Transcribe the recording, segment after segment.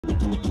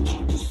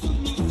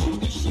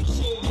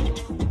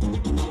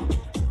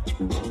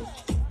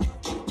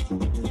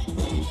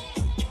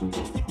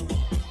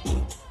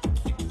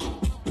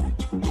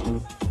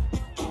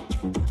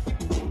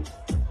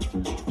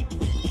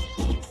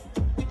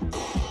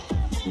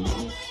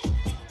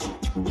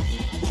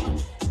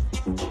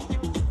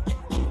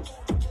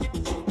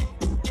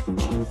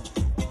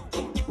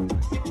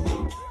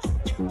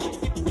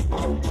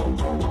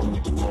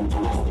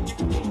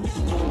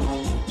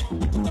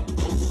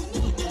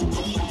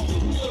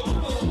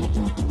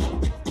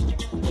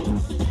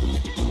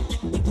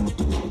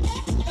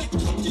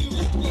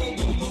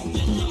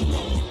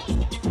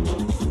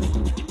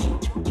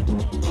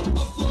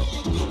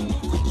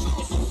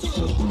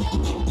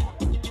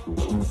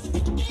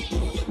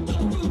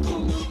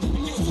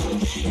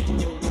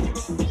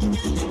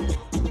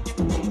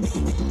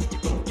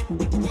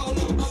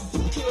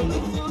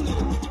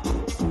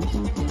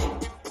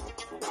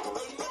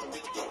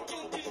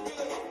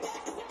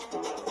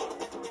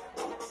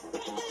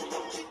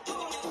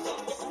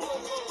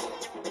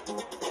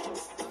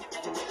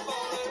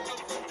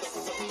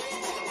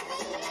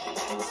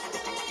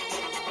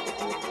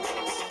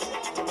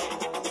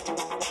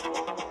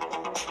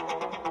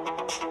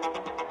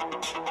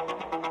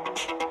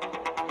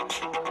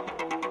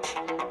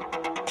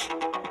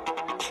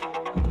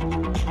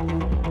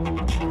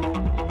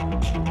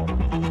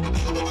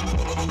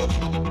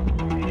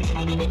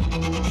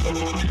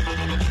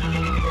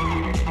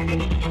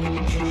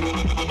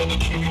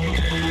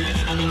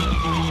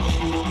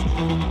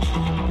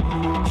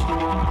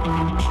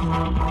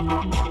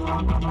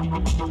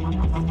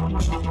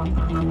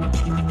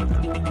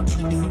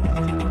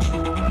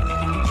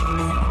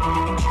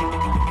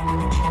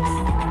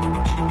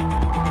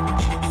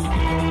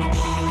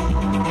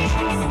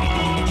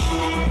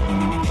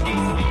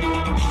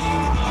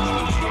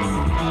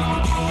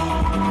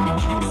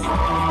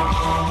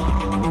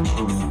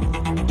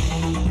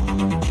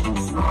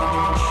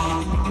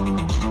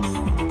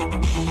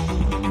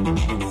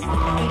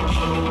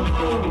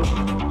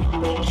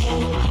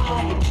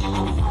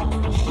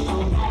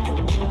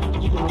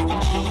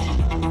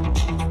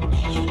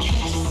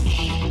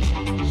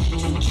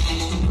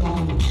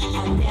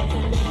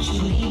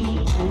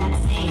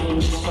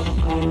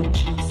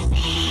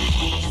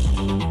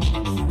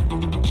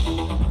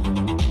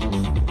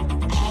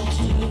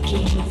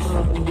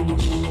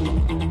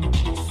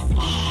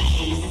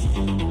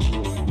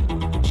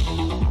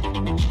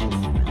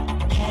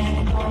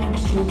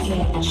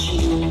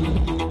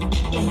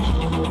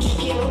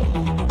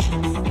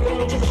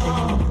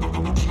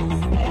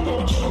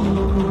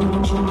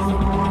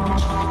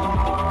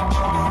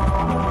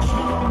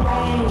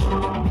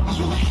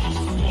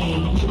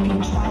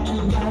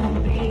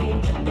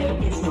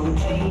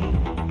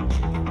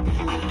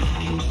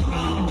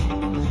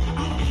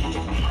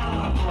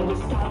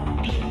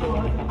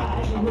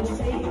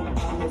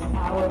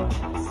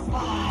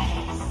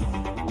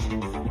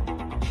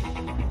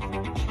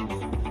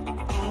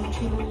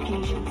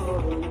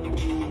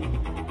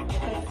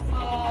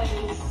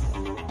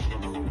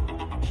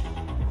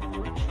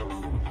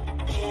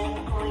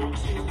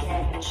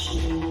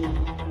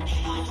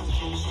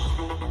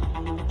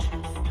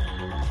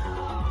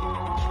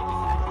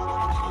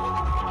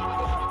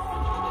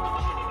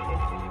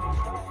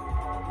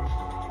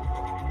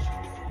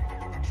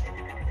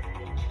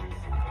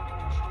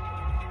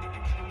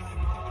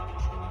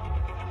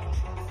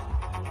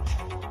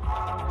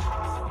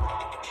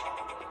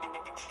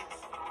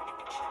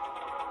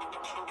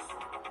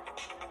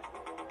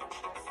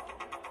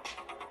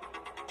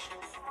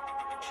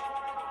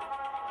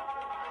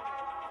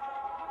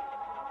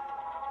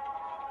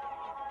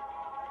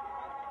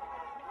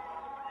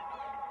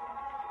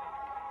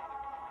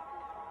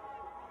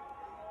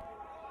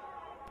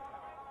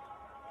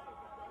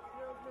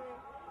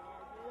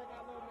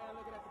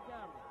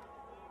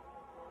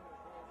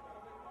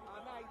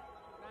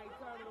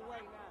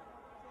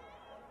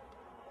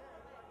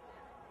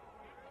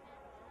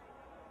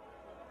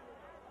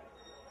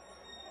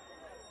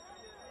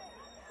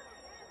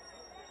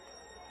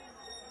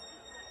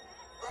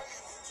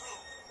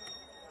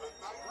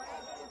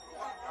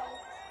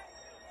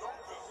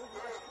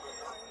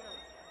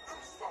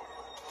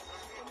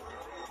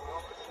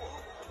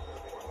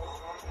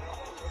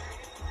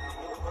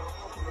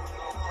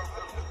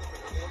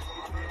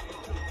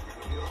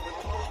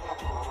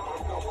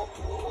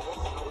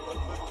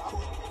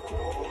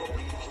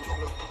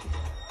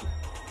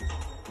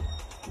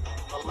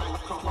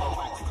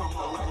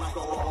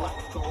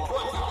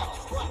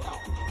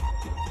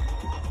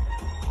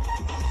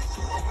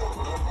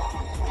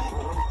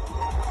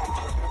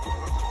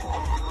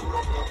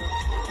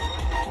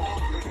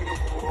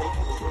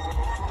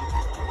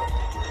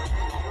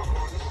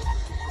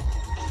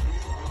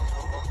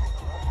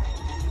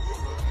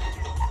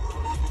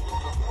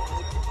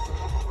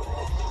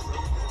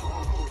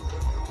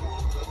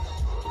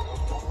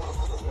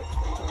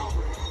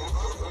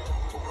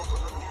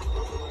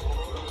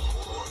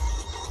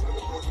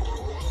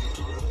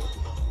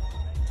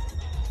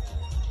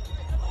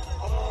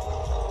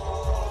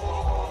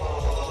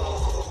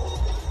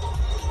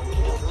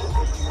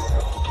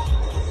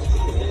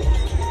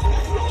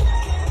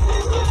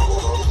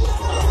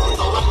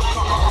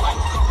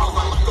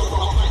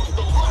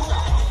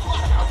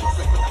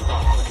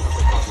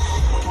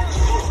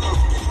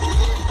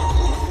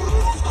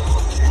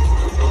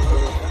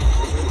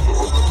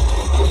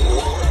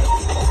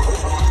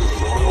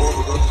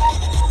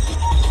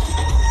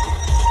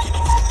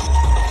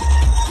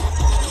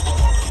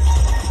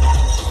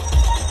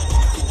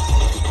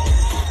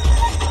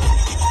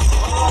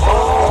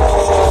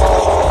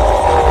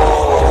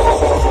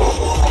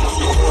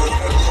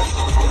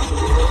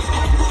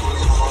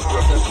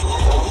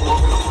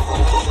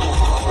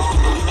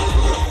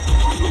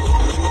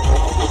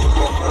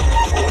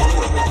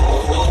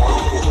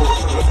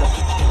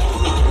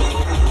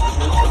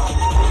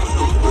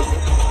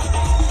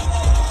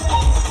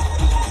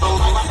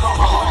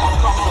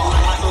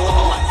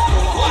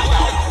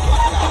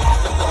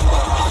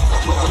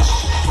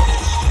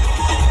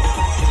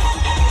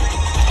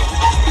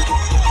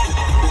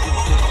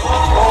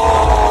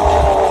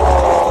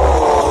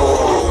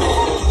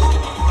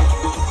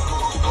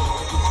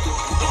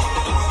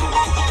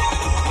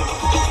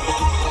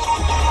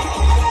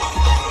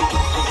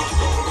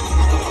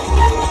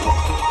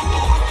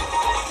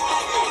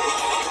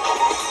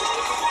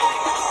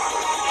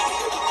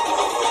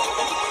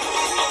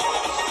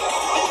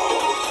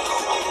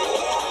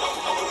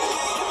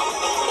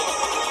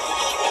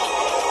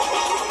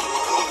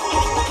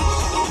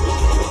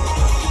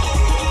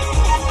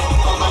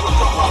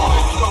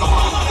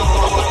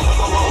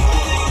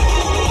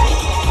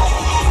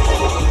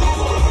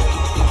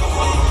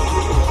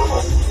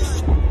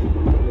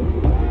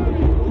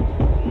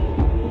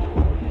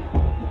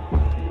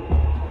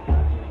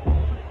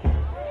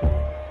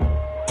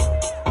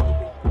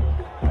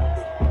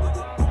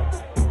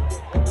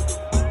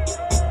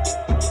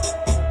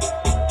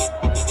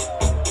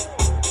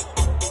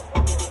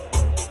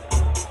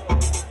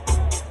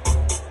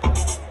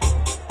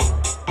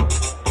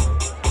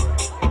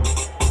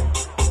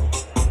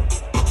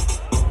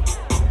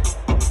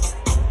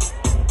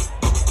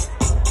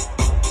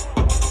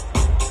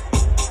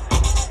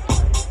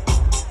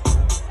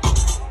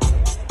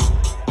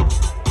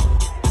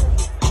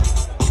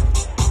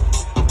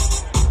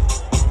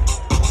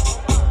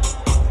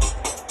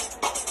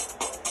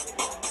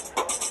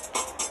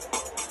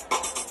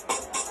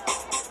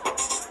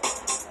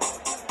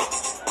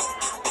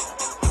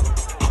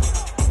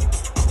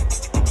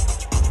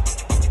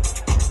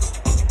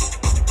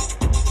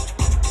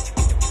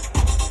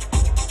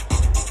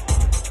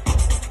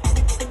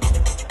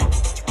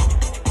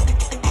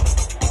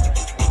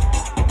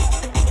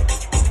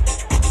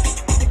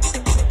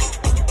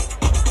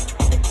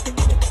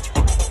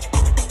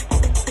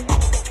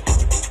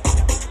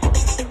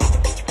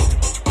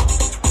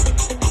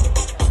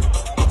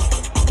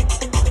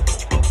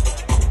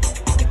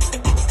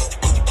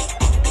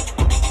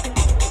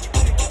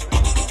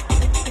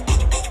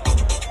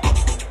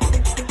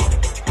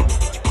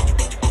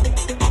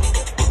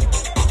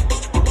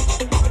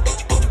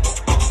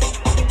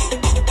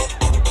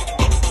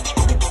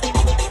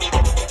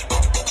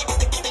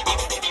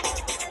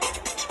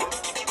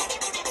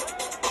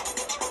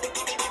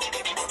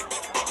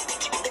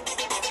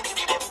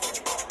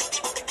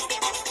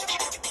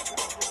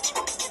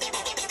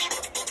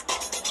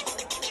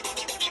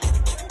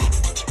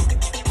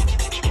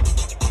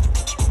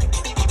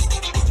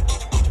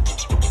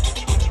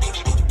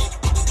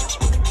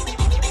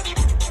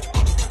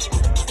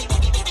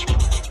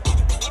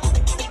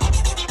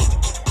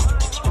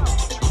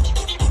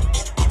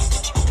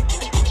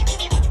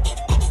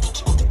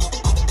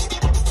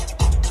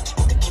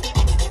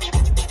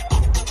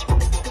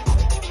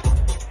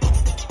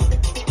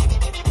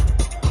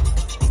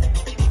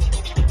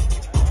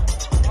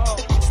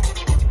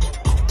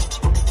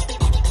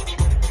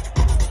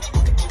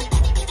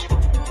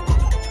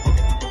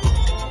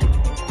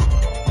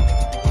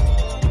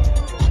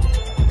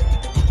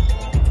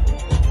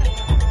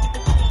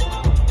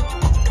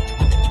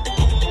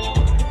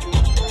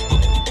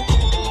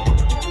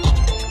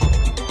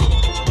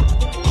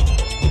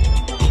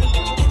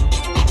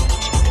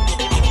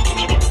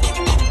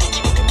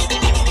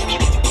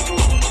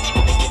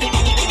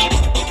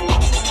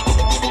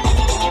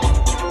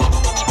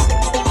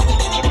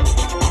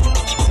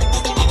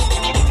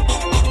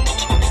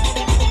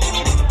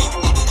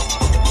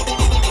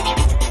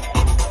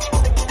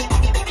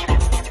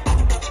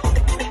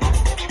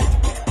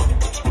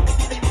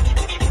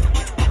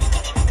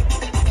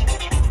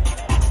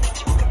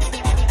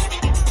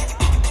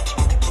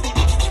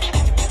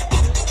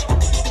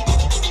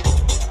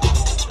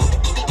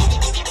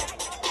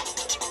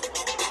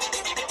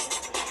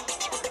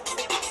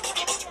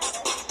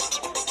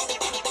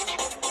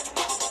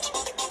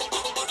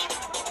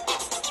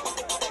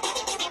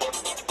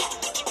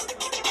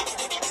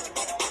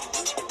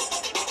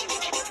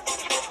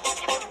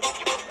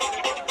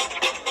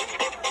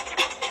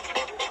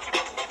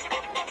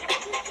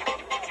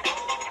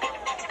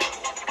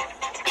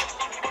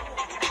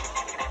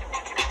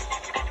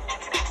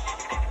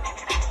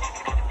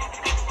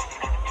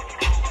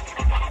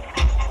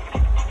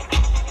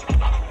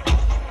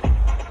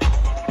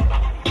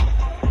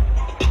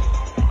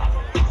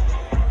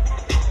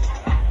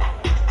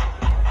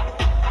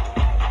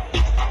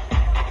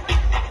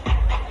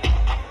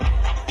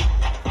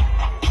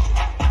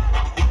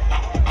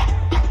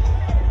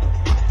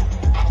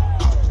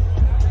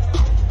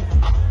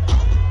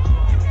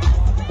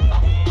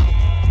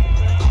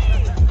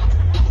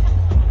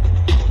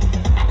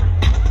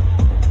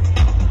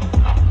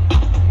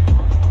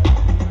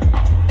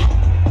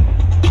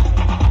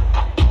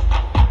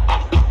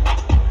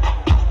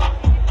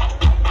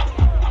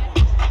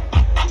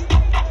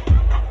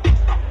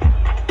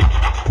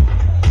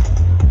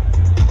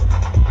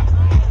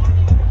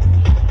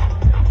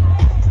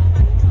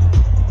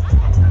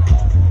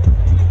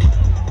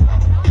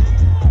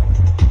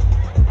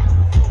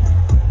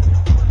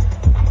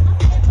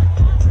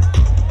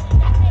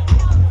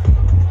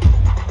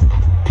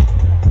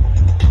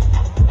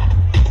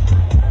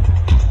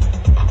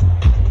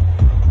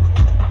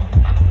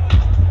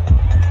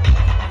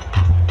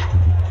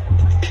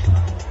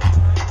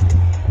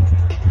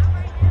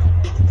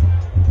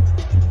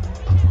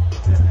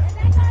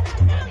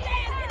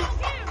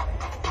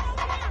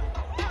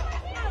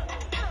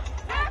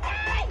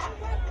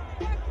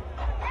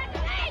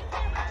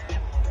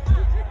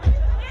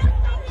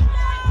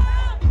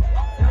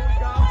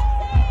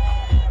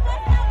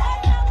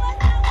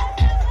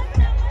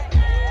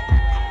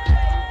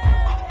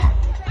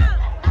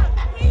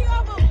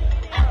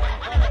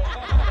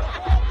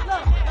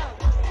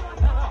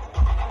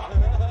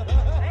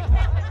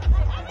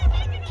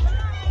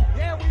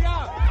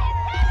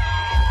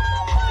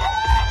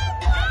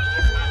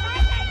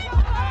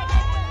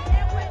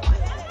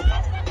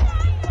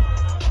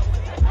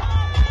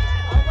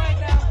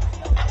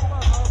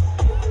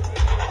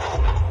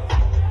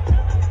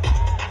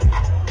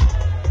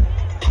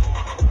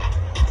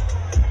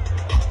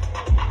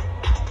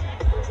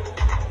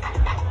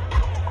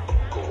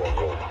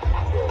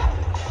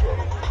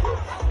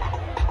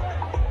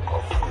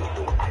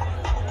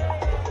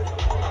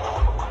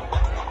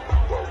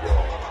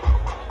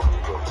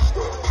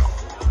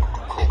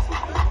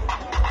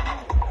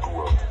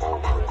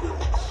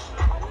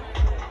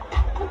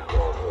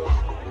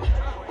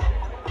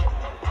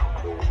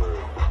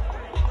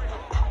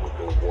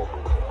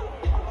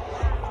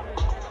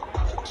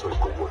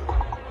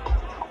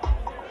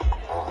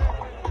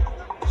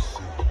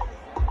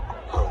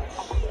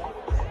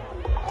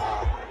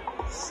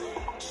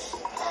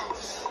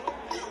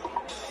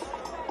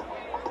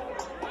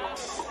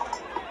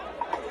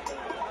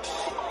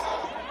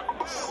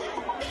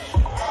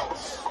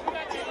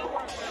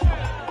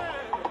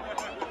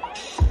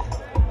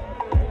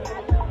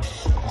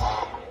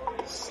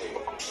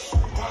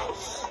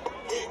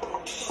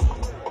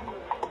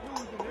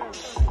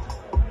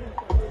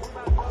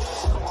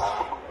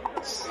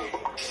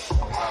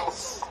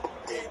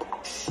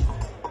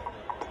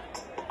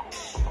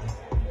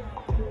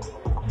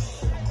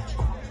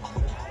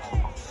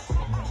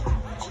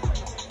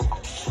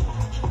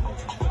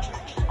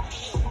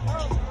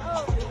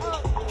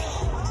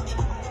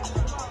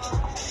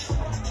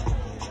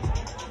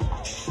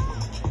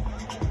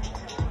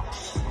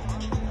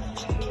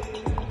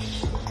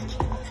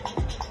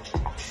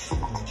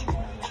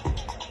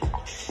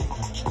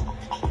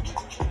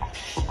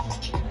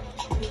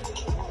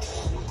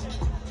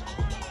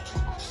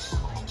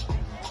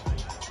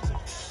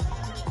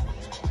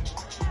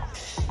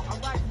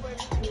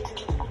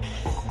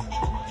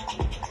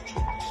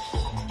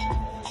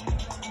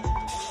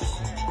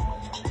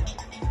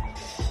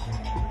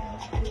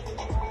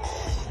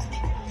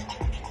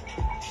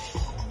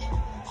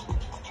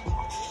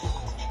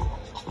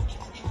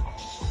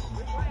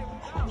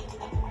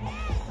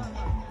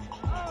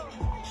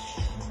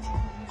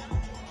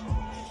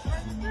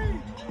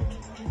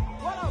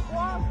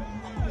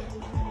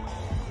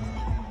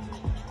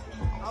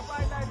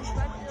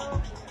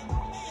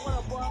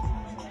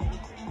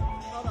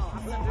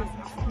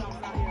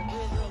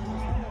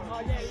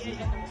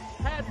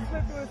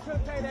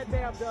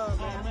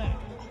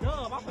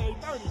Dub, I paid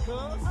 30, cuz.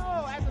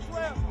 Oh, after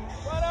 12.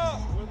 What up?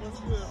 What's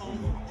good,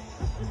 homie?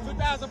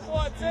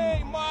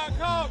 2014, Mark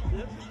Hawk.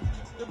 Yep.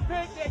 The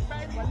picnic,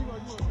 baby.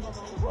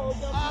 Oh,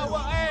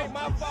 well, hey,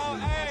 my fault.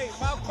 Hey,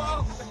 my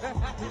fault. It's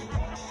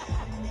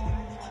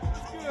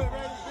good,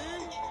 ready, B?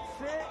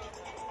 Shit.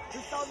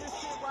 Just on this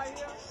shit right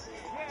here.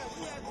 Yeah,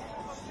 we had to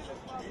come to this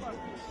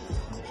motherfucker.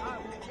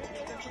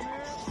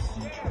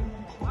 Yeah,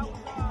 I was,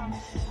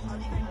 I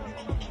think we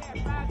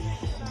had 5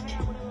 tickets in the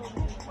hand with a little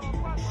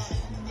motherfucker.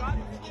 So I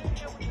just sit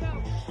there with them.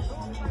 Dude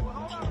was like, well,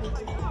 hold on. I was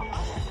like, no, I'm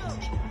with you.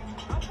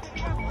 I'm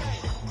sitting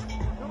yesterday.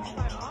 Dude was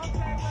like,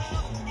 okay,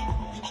 well,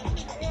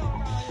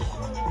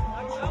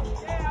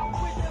 yeah, I'm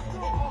with them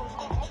too. Oh,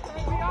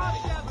 okay, we all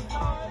together,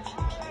 so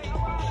hey,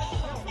 I'm all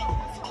together.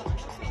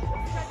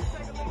 Let's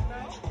take a look,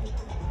 man.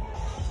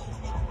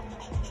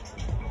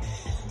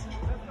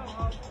 Let's go,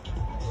 Hawk.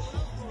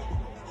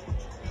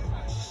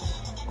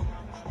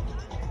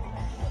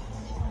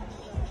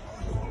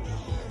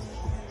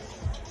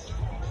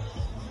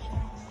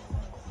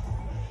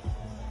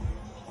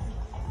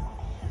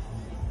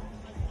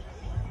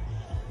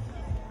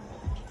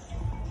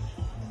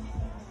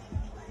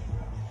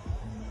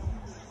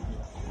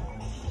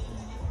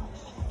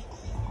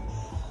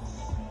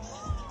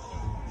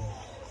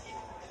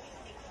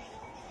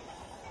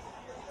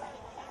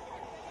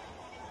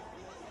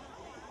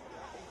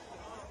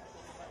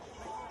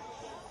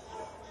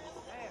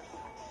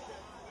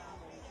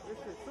 This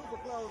shit super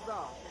closed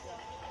off.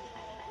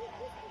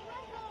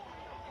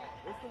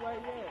 It's the way,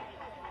 yeah.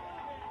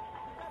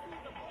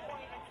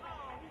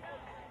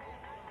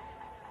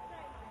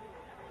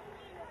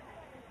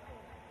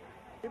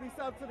 Give me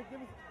something to the,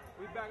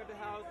 We back at the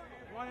house,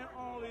 one and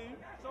only,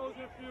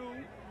 chosen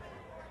few,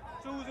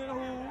 choosing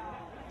who,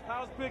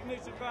 house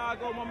picnic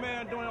Chicago, my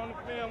man doing it on the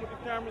film with the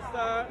camera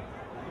side.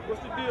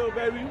 What's the deal,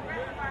 baby?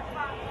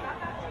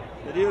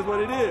 It is what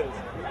it is.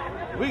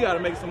 We gotta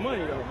make some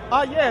money though.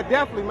 Oh yeah,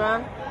 definitely,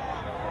 man.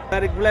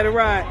 Let it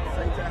ride.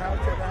 Say to the House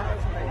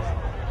Nation.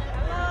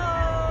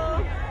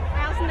 Hello,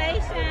 House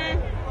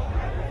Nation.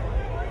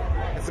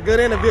 It's a good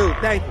interview.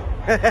 Thank you.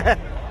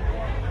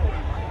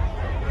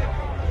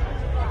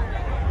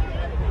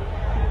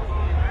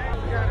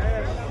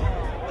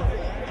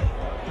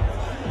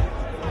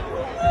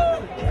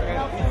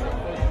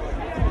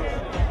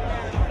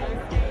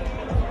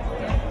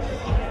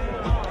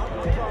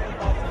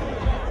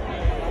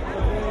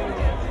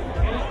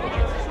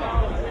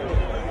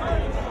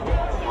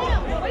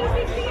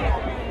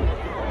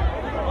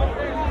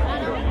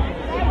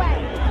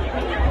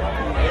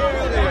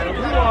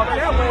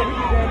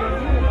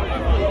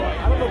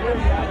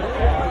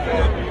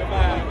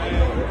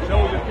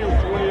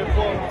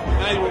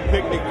 Annual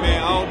picnic,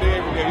 man, all day,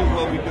 every day. This is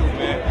what we do,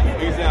 man.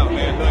 Peace out,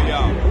 man. Love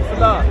y'all. Peace and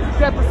love.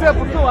 Simple,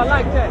 simple too. I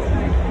like that.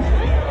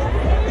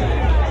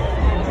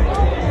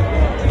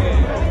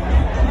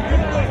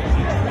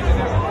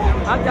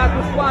 I got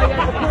the squad at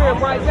the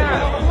crib right now.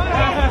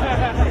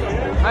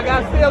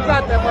 Still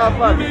got that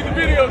motherfucker. We need to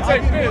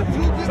videotape this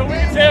so we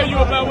can tell you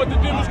about what the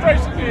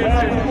demonstration is.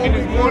 And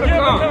it's more to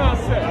come.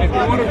 It's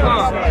more to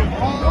come.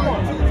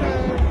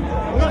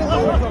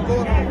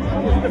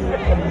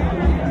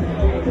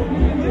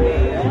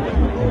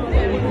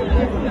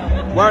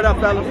 Word up,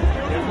 fellas.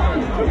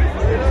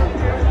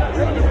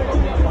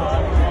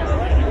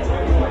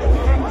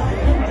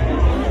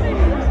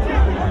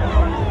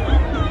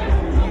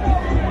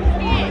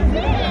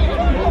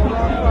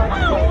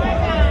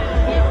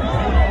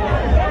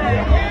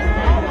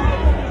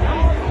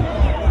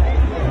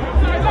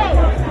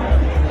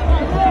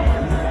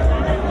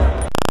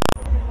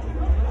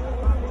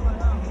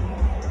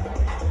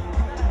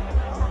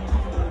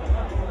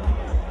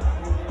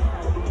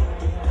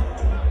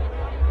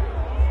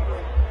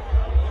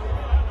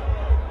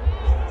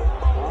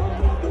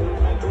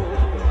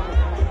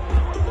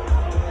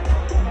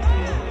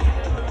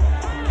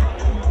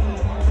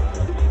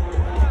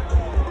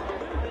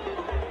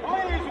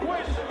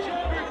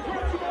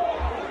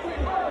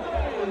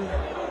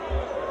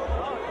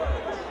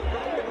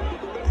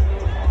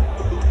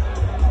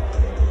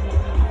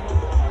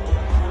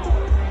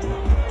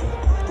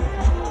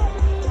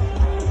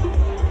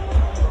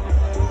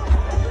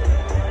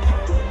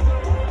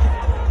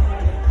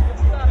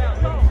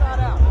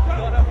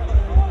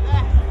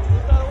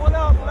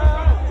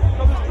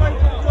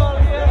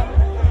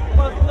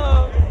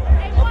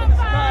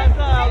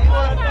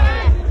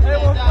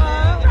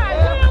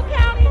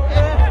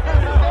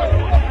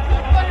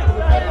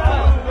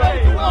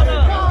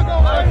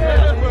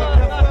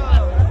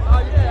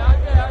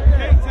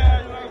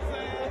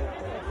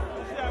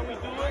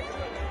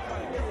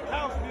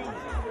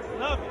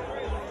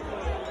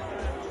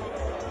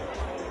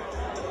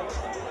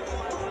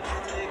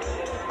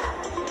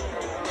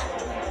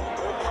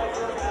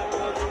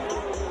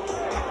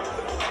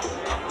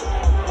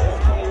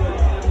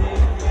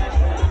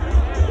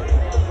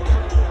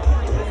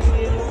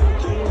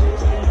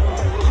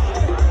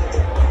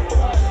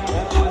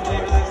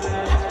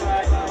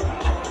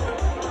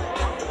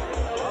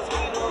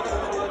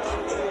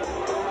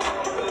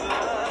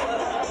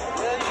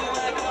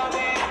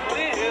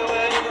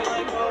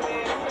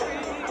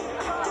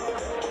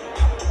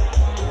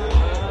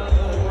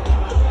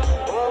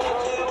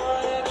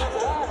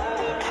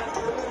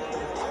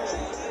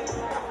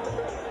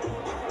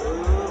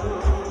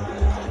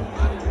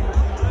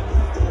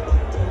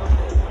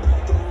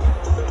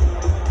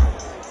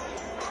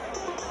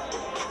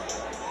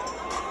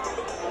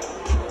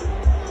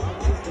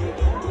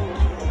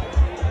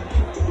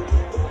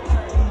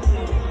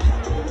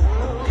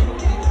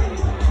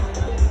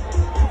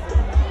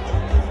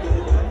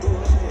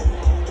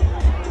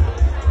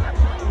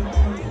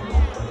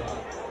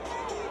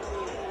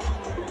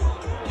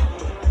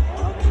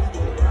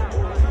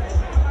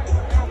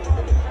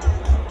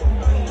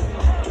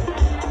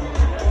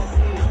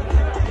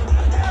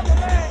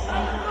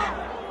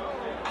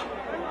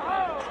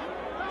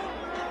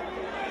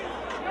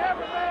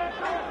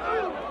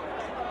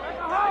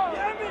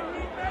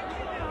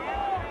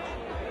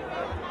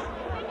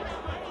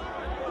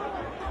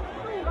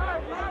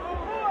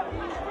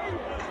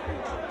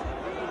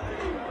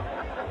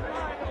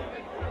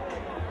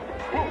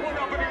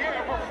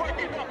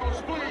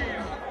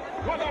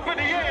 What's up in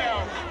the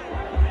air?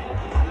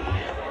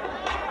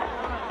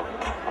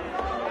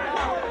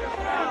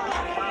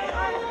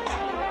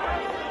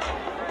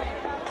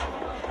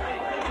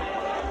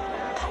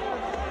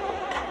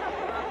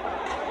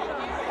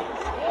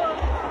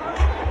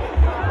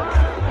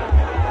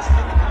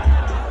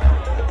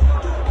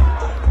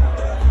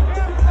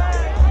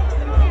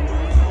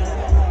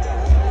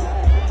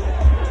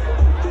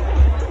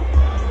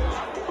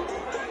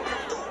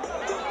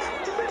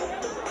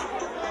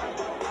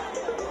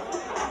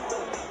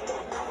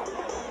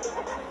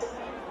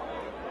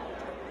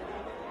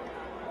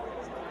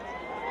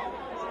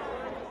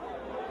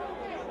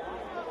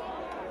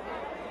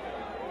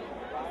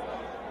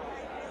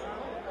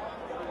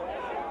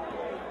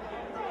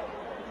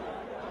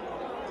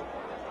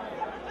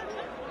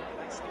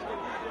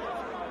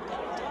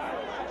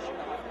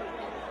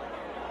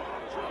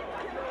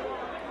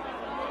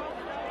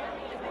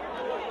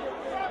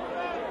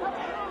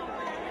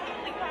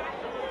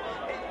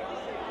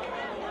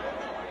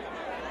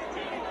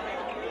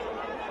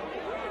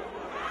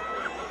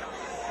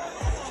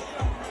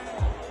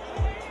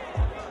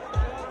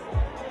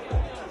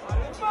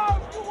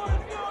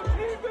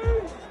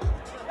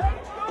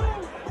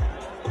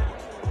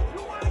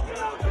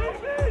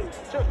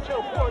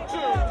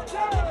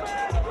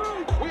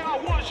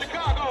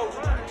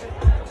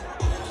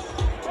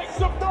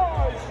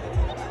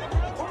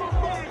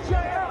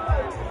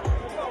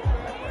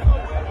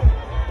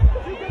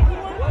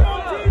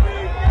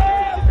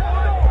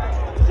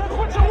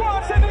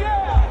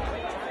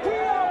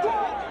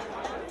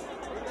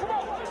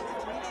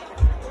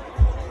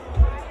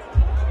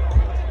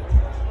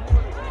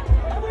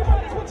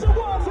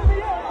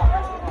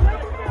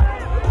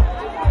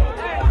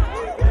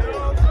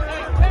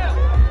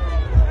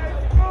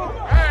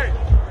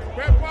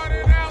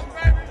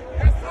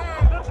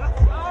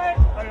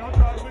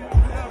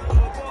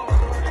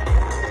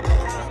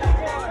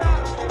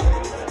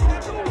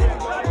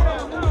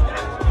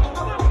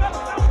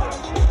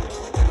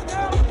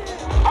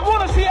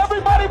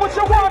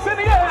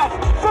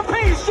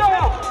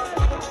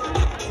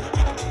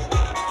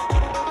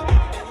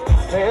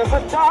 There's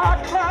a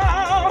dark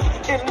cloud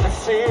in the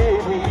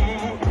city.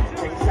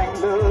 Things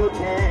ain't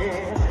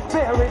looking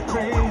very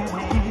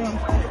pretty.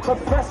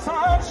 But there's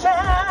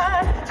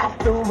sunshine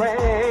after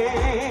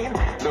rain.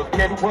 Look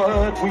at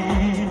what we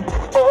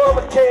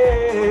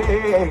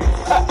overcame.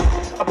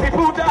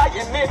 People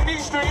dying in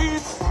these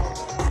streets.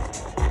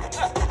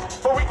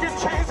 But we can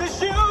change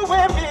this, you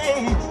and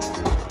me.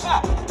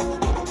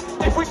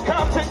 If we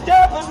come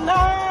together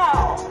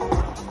now,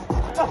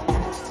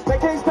 they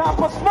can't stop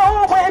us,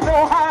 no way,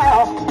 no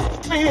how.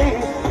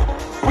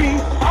 We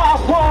are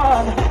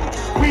one.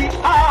 We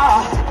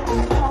are.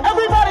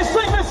 Everybody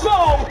sing this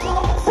song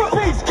for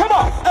peace. Come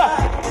on.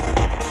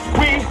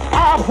 We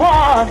are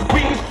one.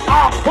 We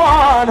are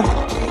one.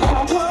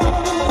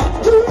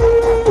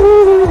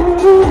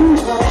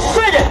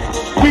 Sing it.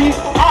 We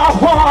are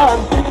one.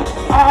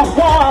 Are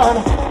one.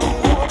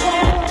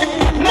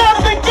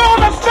 Nothing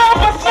gonna stop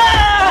us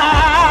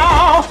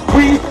now.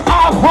 We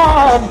are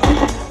one.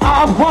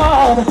 Are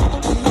one.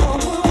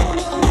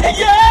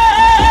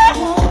 Yeah!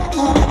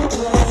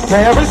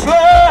 There is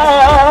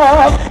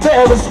love,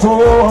 there is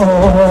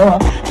war,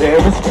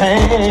 there is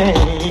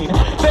pain,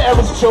 there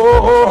is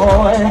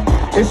joy.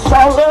 It's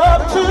all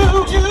up to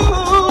you to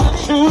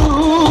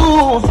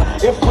choose.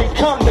 If we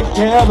come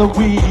together,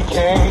 we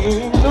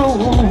can't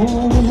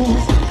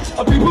lose.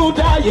 People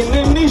dying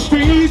in these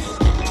streets,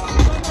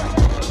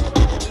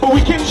 but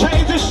we can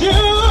change this, you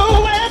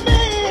and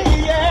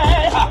me,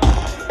 yeah.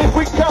 If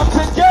we come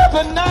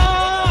together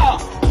now,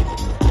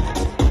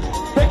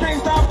 they can't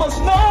stop us,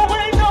 no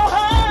way, no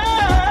how.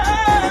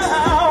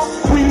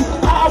 We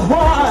are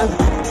one.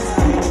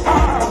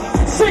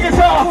 Sing it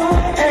all.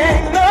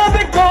 Ain't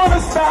nothing gonna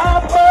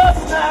stop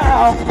us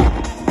now.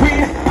 We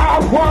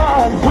are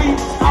one. We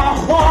are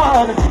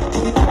one.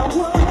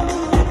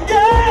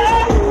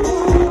 Yeah.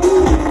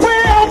 We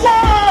are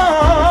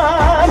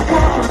one.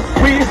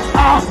 We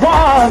are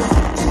one.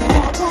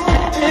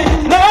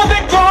 Ain't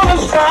nothing gonna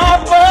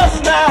stop us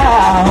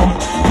now.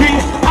 We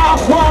are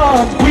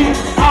one. We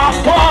are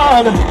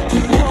one.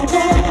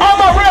 All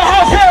my real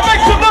house here,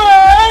 make some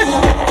noise.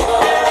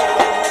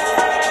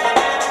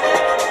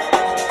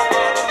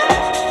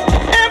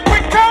 If we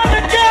come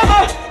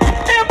together,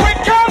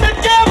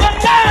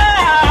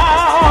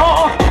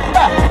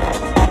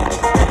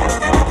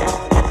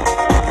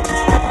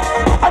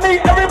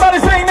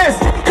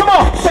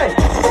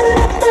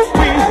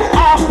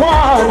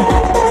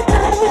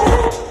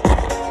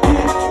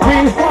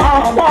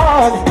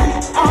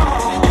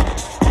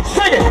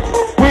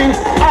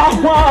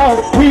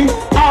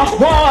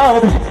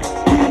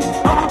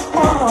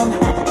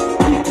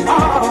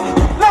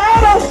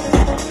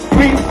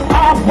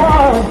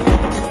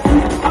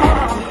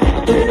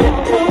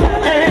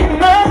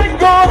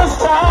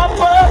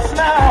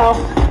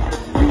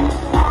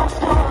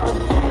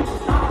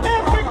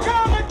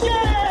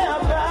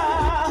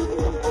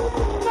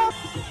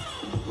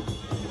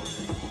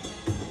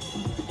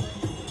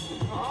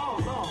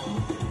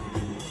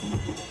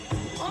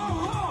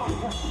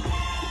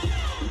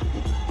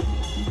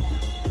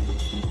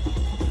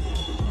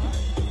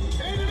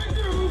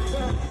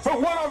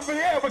 arms in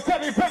the air for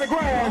Teddy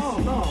Pendergrass. Oh,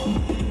 no.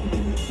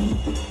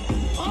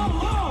 Oh,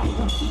 Lord.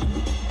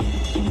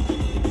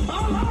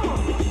 Oh, Lord.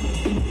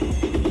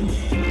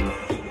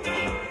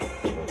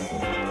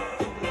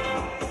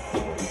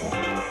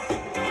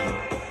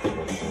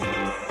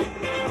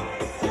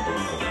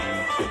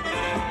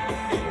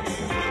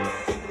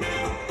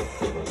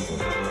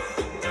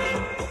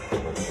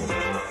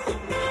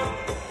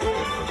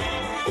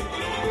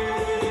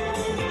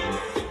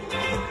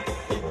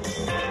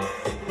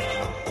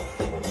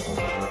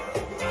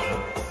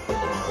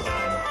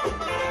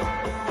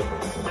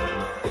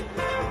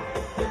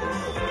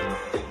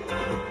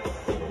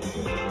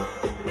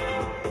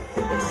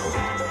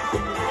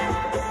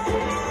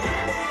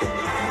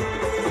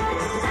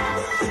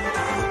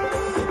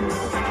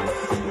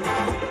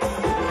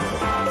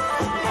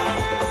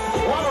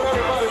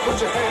 Put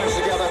your hands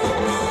together.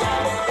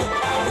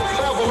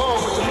 Clap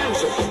along with the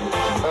music.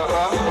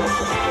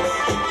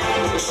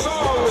 The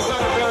song is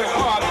not very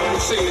hard when you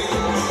see it,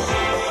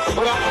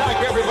 but I'd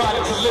like everybody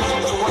to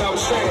listen to what I'm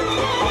saying.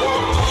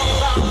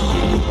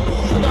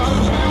 I gotta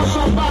tell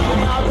somebody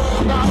now. I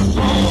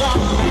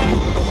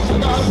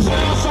gotta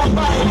tell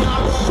somebody now. I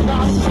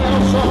gotta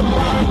tell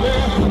somebody. I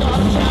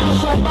gotta tell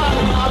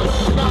somebody now. I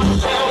gotta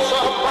tell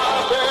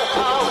somebody.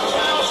 I'll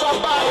tell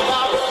somebody now. I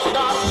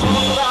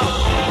gotta tell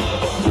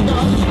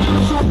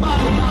somebody.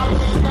 Somebody now,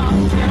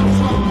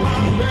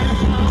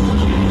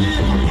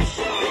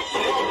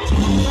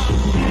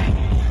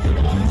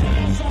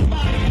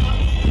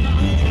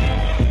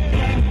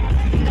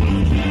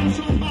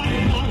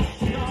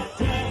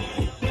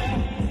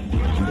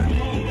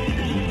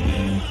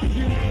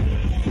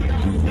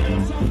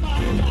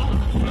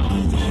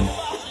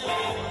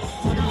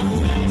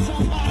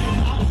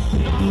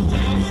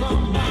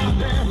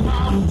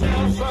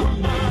 tell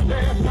somebody,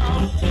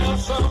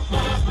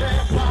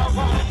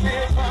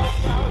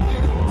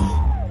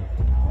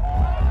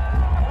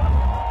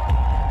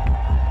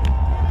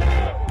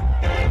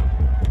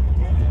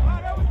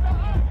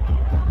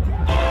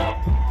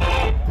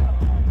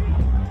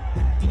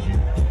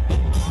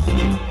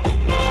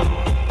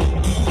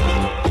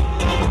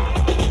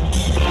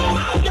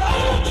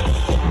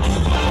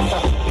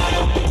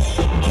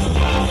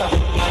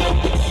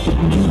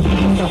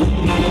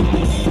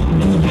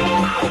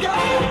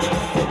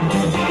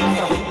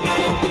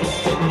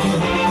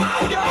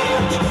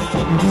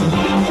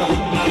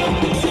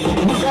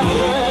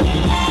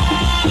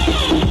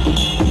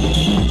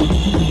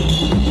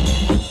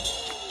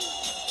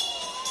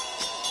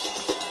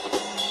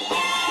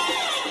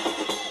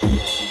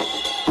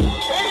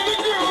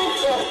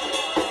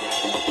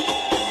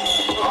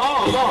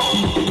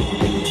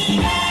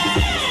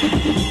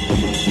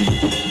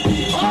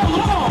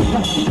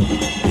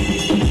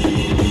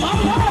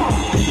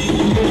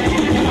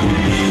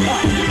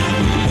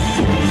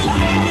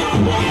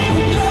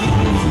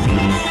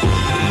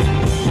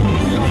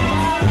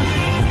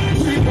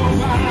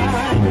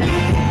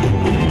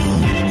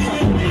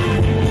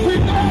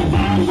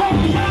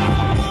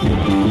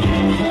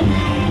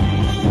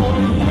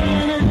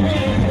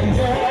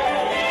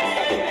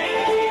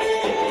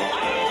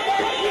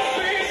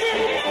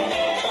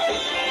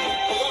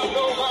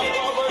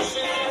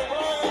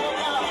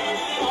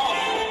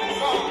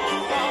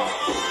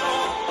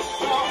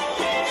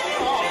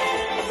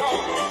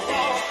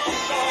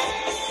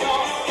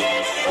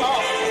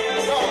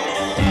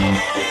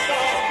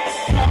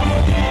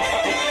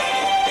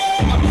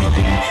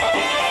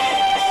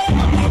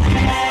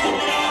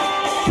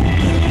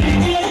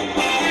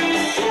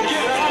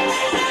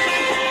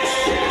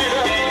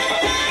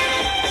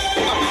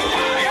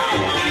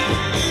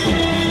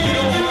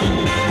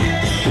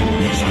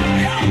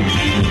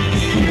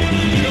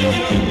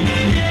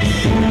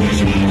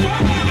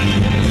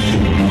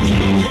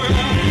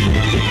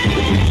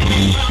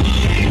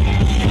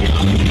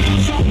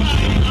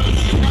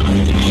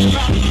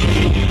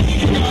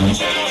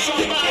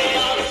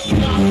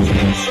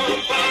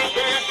 somebody.